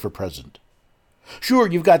voted for president. Sure,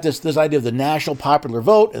 you've got this idea of the national popular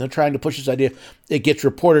vote, and they're trying to push this idea. It gets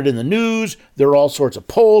reported in the news. There are all sorts of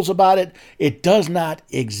polls about it. It does not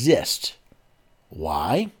exist.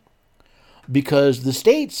 Why? Because the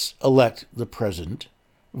states elect the president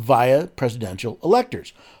via presidential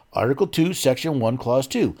electors. Article 2, Section 1, Clause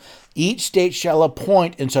 2. "Each state shall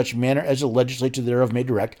appoint in such manner as the legislature thereof may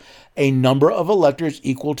direct a number of electors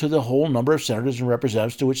equal to the whole number of senators and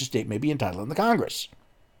representatives to which the state may be entitled in the Congress."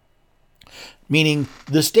 Meaning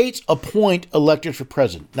the states appoint electors for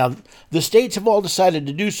president. Now, the states have all decided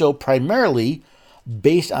to do so primarily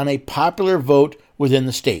based on a popular vote within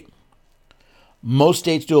the state. Most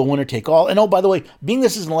states do a winner-take-all. And by the way, being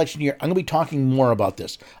this is an election year, I'm going to be talking more about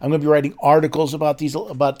this. I'm going to be writing articles about the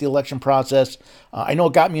election process. I know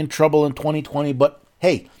it got me in trouble in 2020, but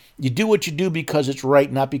hey, you do what you do because it's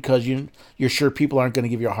right, not because you're sure people aren't going to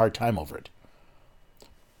give you a hard time over it.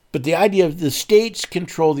 But the idea of the states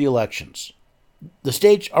control the elections. The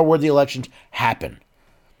states are where the elections happen.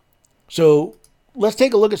 So let's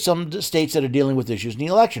take a look at some of the states that are dealing with issues in the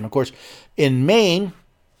election. Of course, in Maine,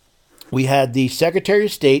 we had the Secretary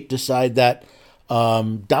of State decide that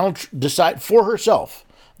decide for herself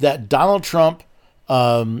that Donald Trump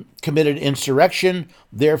committed insurrection.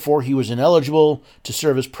 Therefore, he was ineligible to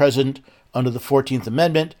serve as president under the 14th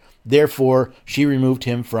Amendment. Therefore, she removed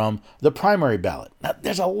him from the primary ballot. Now,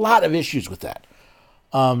 there's a lot of issues with that.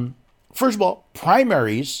 First of all,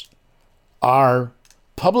 primaries are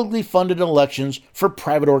publicly funded elections for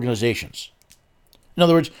private organizations. In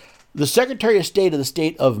other words, the Secretary of State of the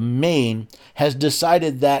state of Maine has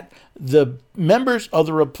decided that the members of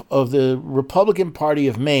the Republican Party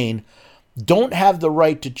of Maine don't have the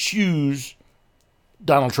right to choose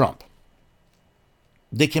Donald Trump.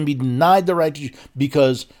 They can be denied the right to choose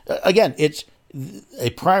because, again, it's a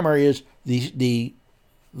primary is the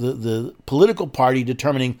political party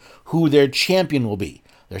determining who their champion will be.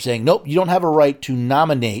 They're saying, nope, you don't have a right to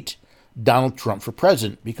nominate Donald Trump for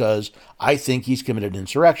president because I think he's committed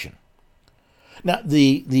insurrection. Now,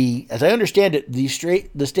 as I understand it, the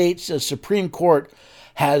state's Supreme Court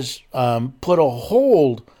has put a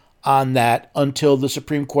hold on that until the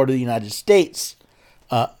Supreme Court of the United States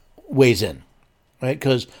weighs in, right?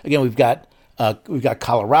 Because again, we've got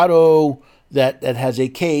Colorado that has a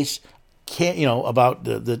case, about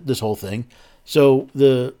this whole thing. So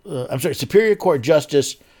Superior Court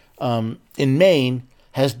Justice in Maine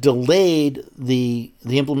has delayed the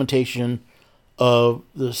implementation of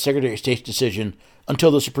the Secretary of State's decision until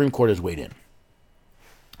the Supreme Court has weighed in.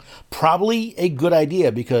 Probably a good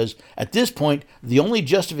idea because at this point, the only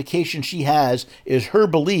justification she has is her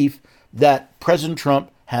belief that President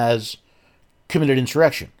Trump has committed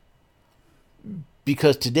insurrection.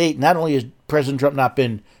 Because to date, not only has President Trump not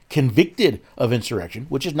been convicted of insurrection,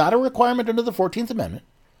 which is not a requirement under the 14th Amendment,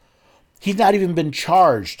 he's not even been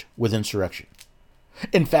charged with insurrection.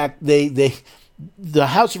 In fact, the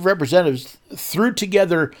House of Representatives threw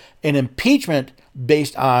together an impeachment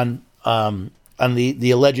based on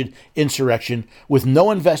the alleged insurrection with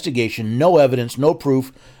no investigation, no evidence, no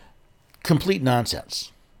proof, complete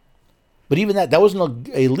nonsense. But even that wasn't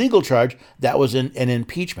a legal charge. That was an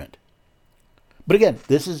impeachment. But again,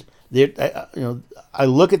 this is, I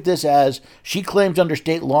look at this as she claims under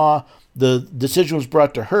state law the decision was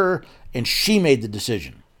brought to her and she made the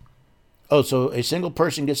decision. Oh, so a single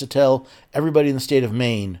person gets to tell everybody in the state of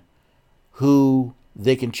Maine who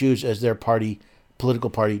they can choose as their political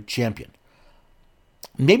party champion.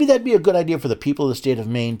 Maybe that'd be a good idea for the people of the state of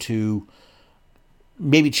Maine to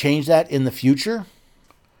maybe change that in the future.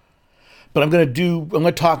 But I'm going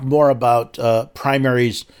to talk more about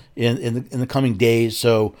primaries in the coming days.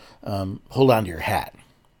 So hold on to your hat.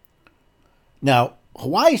 Now,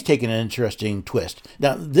 Hawaii's taken an interesting twist.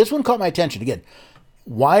 Now, this one caught my attention. Again,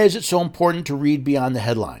 why is it so important to read beyond the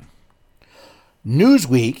headline?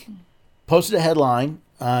 Newsweek posted a headline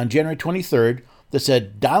on January 23rd that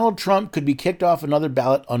said Donald Trump could be kicked off another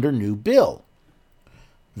ballot under new bill.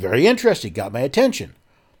 Very interesting. Got my attention.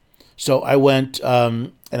 So I went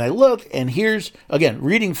and I looked, and here's, again,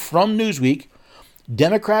 reading from Newsweek,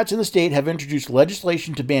 Democrats in the state have introduced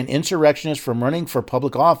legislation to ban insurrectionists from running for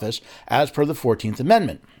public office as per the 14th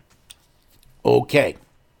Amendment. Okay.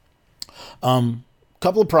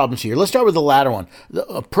 Couple of problems here. Let's start with the latter one.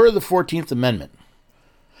 Per the 14th Amendment.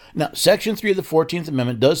 Now, Section 3 of the 14th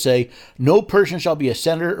Amendment does say, no person shall be a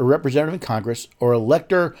senator or representative in Congress or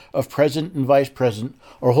elector of president and vice president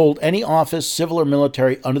or hold any office, civil or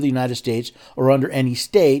military, under the United States or under any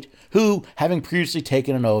state who, having previously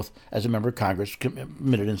taken an oath as a member of Congress,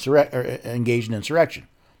 engaged in insurrection.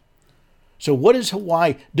 So what is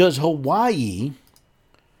Hawaii? Does Hawaii,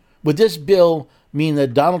 would this bill mean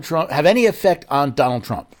that Donald Trump, have any effect on Donald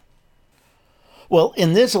Trump? Well,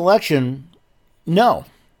 in this election, no.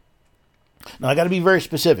 Now, I got to be very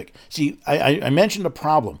specific. See, I mentioned a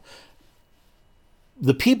problem.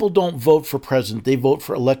 The people don't vote for president. They vote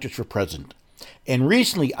for electors for president. And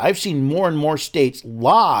recently, I've seen more and more states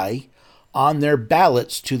lie on their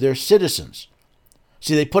ballots to their citizens.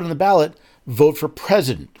 See, they put on the ballot, vote for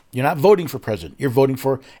president. You're not voting for president. You're voting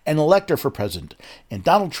for an elector for president. And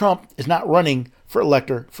Donald Trump is not running for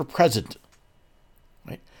elector for president.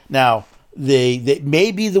 Right? Now, they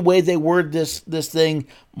maybe the way they word this thing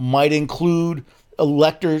might include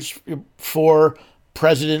electors for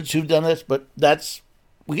presidents who've done this, but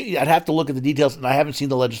I'd have to look at the details, and I haven't seen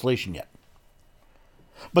the legislation yet.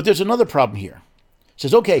 But there's another problem here. It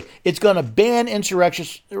says, okay, it's going to ban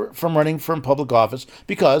insurrectionists from running from public office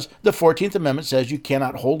because the 14th Amendment says you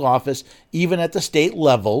cannot hold office even at the state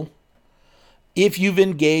level if you've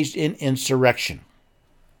engaged in insurrection.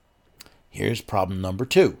 Here's problem number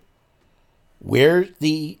 2. Where's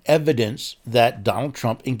the evidence that Donald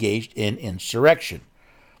Trump engaged in insurrection?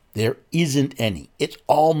 There isn't any. It's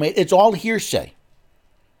all hearsay.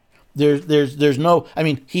 There's no, I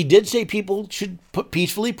mean, he did say people should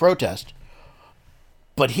peacefully protest,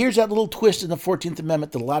 but here's that little twist in the 14th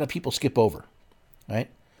Amendment that a lot of people skip over,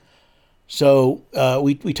 right? So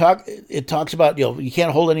it talks about, you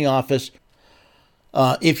can't hold any office.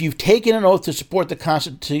 If you've taken an oath to support the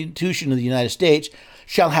Constitution of the United States,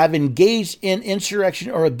 shall have engaged in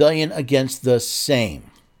insurrection or rebellion against the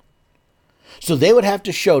same. So they would have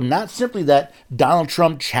to show not simply that Donald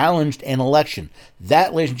Trump challenged an election.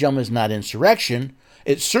 That, ladies and gentlemen, is not insurrection.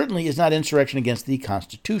 It certainly is not insurrection against the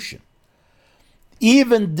Constitution.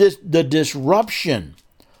 Even the disruption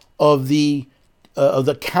of the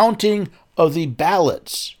counting of the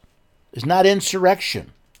ballots is not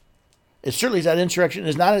insurrection. It certainly is not insurrection. It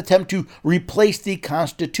is not an attempt to replace the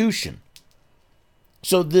Constitution.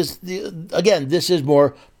 So this is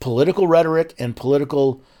more political rhetoric and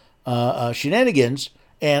political shenanigans,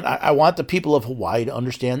 and I want the people of Hawaii to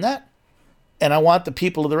understand that, and I want the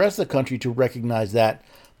people of the rest of the country to recognize that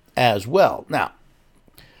as well. Now,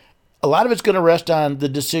 a lot of it's going to rest on the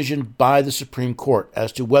decision by the Supreme Court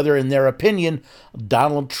as to whether, in their opinion,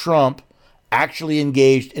 Donald Trump actually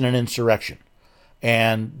engaged in an insurrection,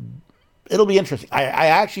 and it'll be interesting. I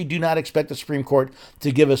actually do not expect the Supreme Court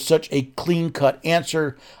to give us such a clean-cut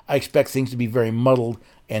answer. I expect things to be very muddled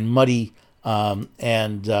and muddy. We'll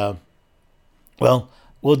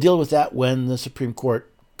deal with that when the Supreme Court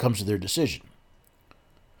comes to their decision.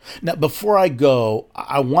 Now, before I go,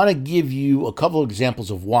 I want to give you a couple of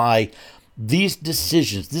examples of why these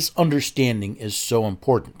decisions, this understanding is so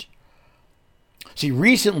important. See,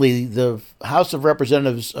 recently the House of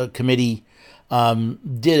Representatives committee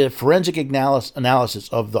did a forensic analysis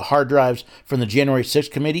of the hard drives from the January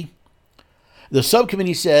 6th committee. The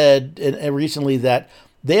subcommittee said recently that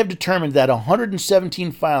they have determined that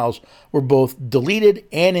 117 files were both deleted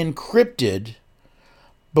and encrypted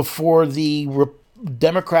before the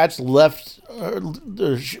Democrats left.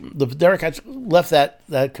 The Democrats left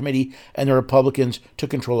that committee, and the Republicans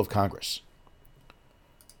took control of Congress.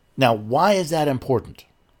 Now, why is that important?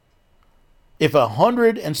 If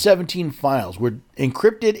 117 files were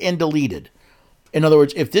encrypted and deleted, in other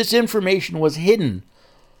words, if this information was hidden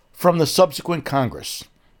from the subsequent Congress,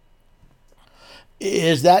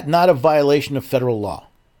 is that not a violation of federal law?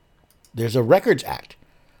 There's a Records Act.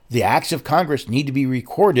 The acts of Congress need to be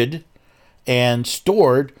recorded and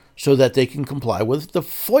stored so that they can comply with the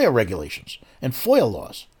FOIA regulations and FOIA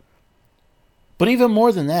laws. But even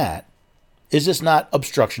more than that, is this not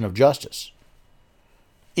obstruction of justice?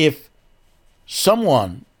 If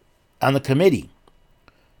someone on the committee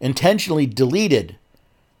intentionally deleted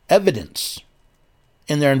evidence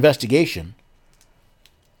in their investigation,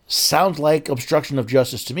 sounds like obstruction of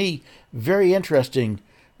justice to me. Very interesting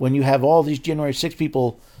when you have all these January 6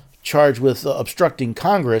 people charged with obstructing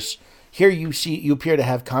Congress. Here you appear to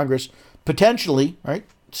have Congress potentially, right?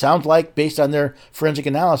 Sounds like, based on their forensic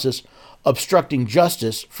analysis, obstructing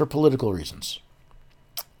justice for political reasons.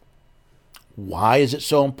 Why is it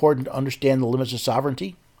so important to understand the limits of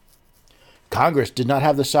sovereignty? Congress did not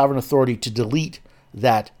have the sovereign authority to delete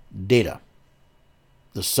that data.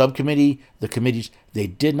 The subcommittee, the committees, they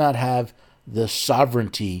did not have the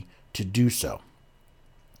sovereignty to do so.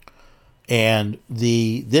 And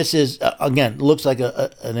this is, again, looks like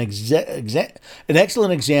an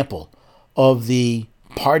excellent example of the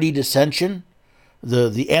party dissension,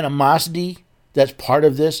 the animosity that's part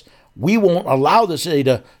of this. We won't allow this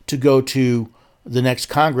data to go to the next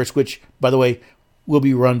Congress, which, by the way, will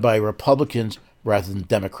be run by Republicans rather than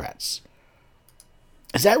Democrats.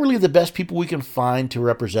 Is that really the best people we can find to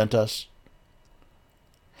represent us?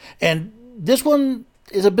 And this one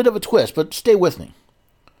is a bit of a twist, but stay with me.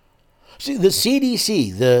 See, the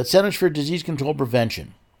CDC, the Centers for Disease Control and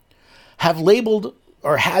Prevention, have labeled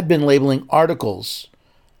or had been labeling articles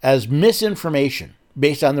as misinformation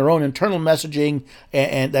based on their own internal messaging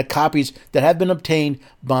and that copies that have been obtained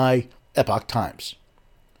by Epoch Times.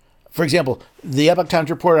 For example, the Epoch Times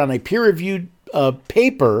reported on a peer-reviewed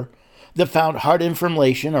paper that found heart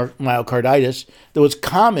inflammation or myocarditis that was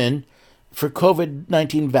common for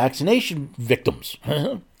COVID-19 vaccination victims.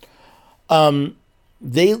 The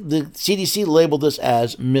CDC labeled this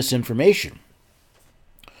as misinformation.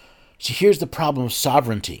 So here's the problem of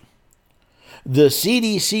sovereignty. The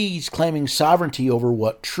CDC is claiming sovereignty over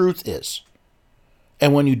what truth is.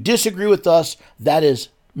 And when you disagree with us, that is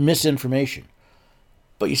misinformation.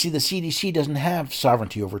 But you see, the CDC doesn't have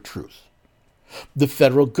sovereignty over truth. The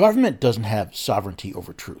federal government doesn't have sovereignty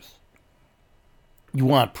over truth. You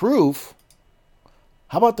want proof?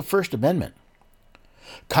 How about the First Amendment?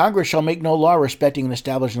 Congress shall make no law respecting an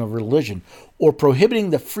establishment of religion, or prohibiting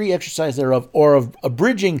the free exercise thereof, or of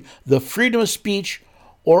abridging the freedom of speech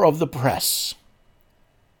or of the press.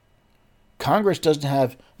 Congress doesn't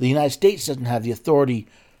have, the United States doesn't have the authority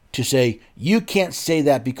to say, you can't say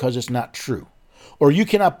that because it's not true. Or you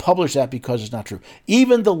cannot publish that because it's not true.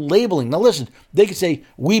 Even the labeling. Now listen, they can say,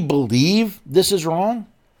 we believe this is wrong,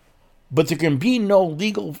 but there can be no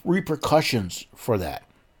legal repercussions for that.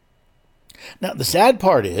 Now, the sad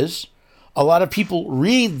part is, a lot of people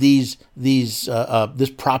read this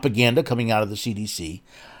propaganda coming out of the CDC,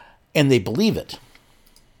 and they believe it.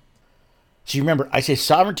 So remember, I say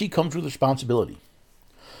sovereignty comes with responsibility.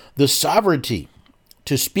 The sovereignty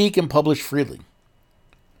to speak and publish freely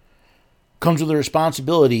comes with the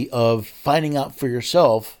responsibility of finding out for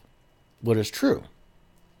yourself what is true.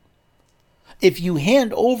 If you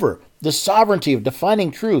hand over the sovereignty of defining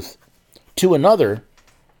truth to another,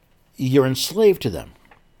 you're enslaved to them.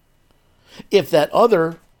 If that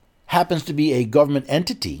other happens to be a government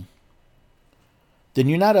entity, then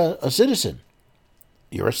you're not a citizen.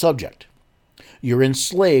 You're a subject. You're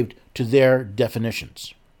enslaved to their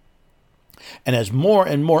definitions. And as more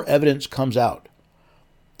and more evidence comes out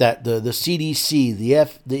that the CDC, the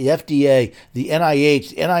FDA, the NIH,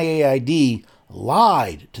 the NIAID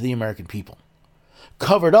lied to the American people,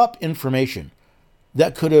 covered up information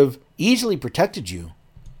that could have easily protected you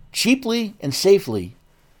cheaply and safely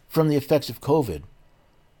from the effects of COVID,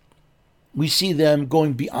 we see them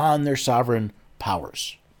going beyond their sovereign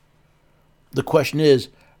powers. The question is,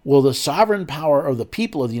 will the sovereign power of the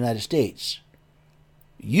people of the United States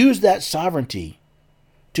use that sovereignty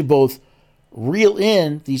to both reel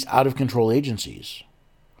in these out-of-control agencies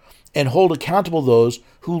and hold accountable those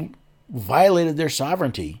who violated their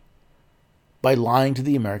sovereignty by lying to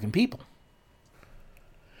the American people.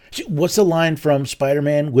 See, what's the line from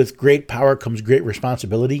Spider-Man? With great power comes great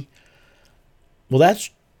responsibility. Well,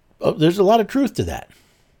 there's a lot of truth to that.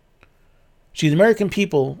 See, the American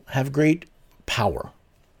people have great power.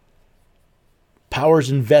 Power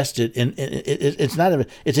is invested in,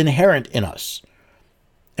 it's inherent in us.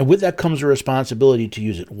 And with that comes a responsibility to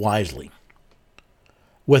use it wisely.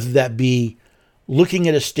 Whether that be looking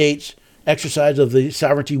at a state's exercise of the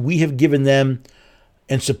sovereignty we have given them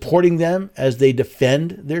and supporting them as they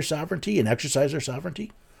defend their sovereignty and exercise their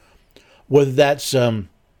sovereignty. Whether that's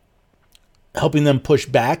helping them push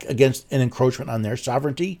back against an encroachment on their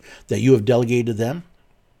sovereignty that you have delegated to them.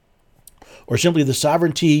 Or simply the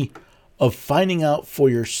sovereignty of finding out for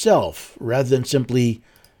yourself rather than simply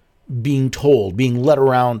being told, being led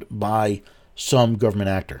around by some government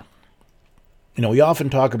actor. You know, we often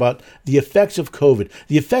talk about the effects of COVID.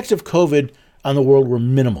 The effects of COVID on the world were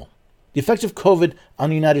minimal. The effects of COVID on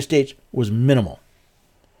the United States was minimal.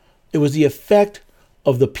 It was the effect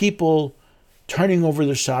of the people turning over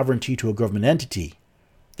their sovereignty to a government entity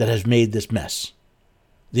that has made this mess.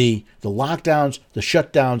 The lockdowns, the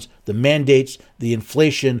shutdowns, the mandates, the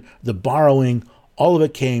inflation, the borrowing, all of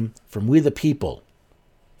it came from we the people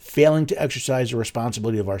failing to exercise the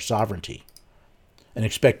responsibility of our sovereignty and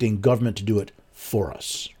expecting government to do it for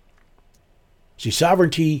us. See,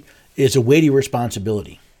 sovereignty is a weighty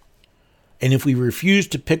responsibility. And if we refuse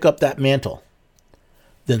to pick up that mantle,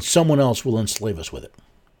 then someone else will enslave us with it.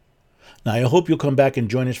 Now, I hope you'll come back and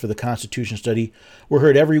join us for the Constitution study. We're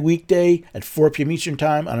heard every weekday at 4 p.m. Eastern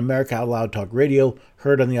Time on America Out Loud Talk Radio,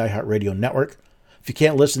 heard on the iHeartRadio network. If you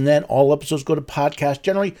can't listen then, all episodes go to podcast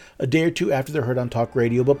generally a day or two after they're heard on Talk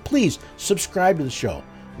Radio. But please subscribe to the show.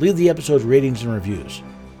 Leave the episode's ratings and reviews.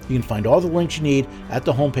 You can find all the links you need at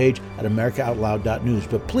the homepage at americaoutloud.news.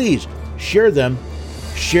 But please share them.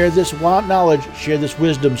 Share this knowledge, share this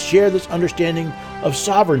wisdom, share this understanding of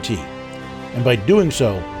sovereignty. And by doing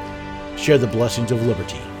so, share the blessings of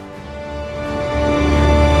liberty.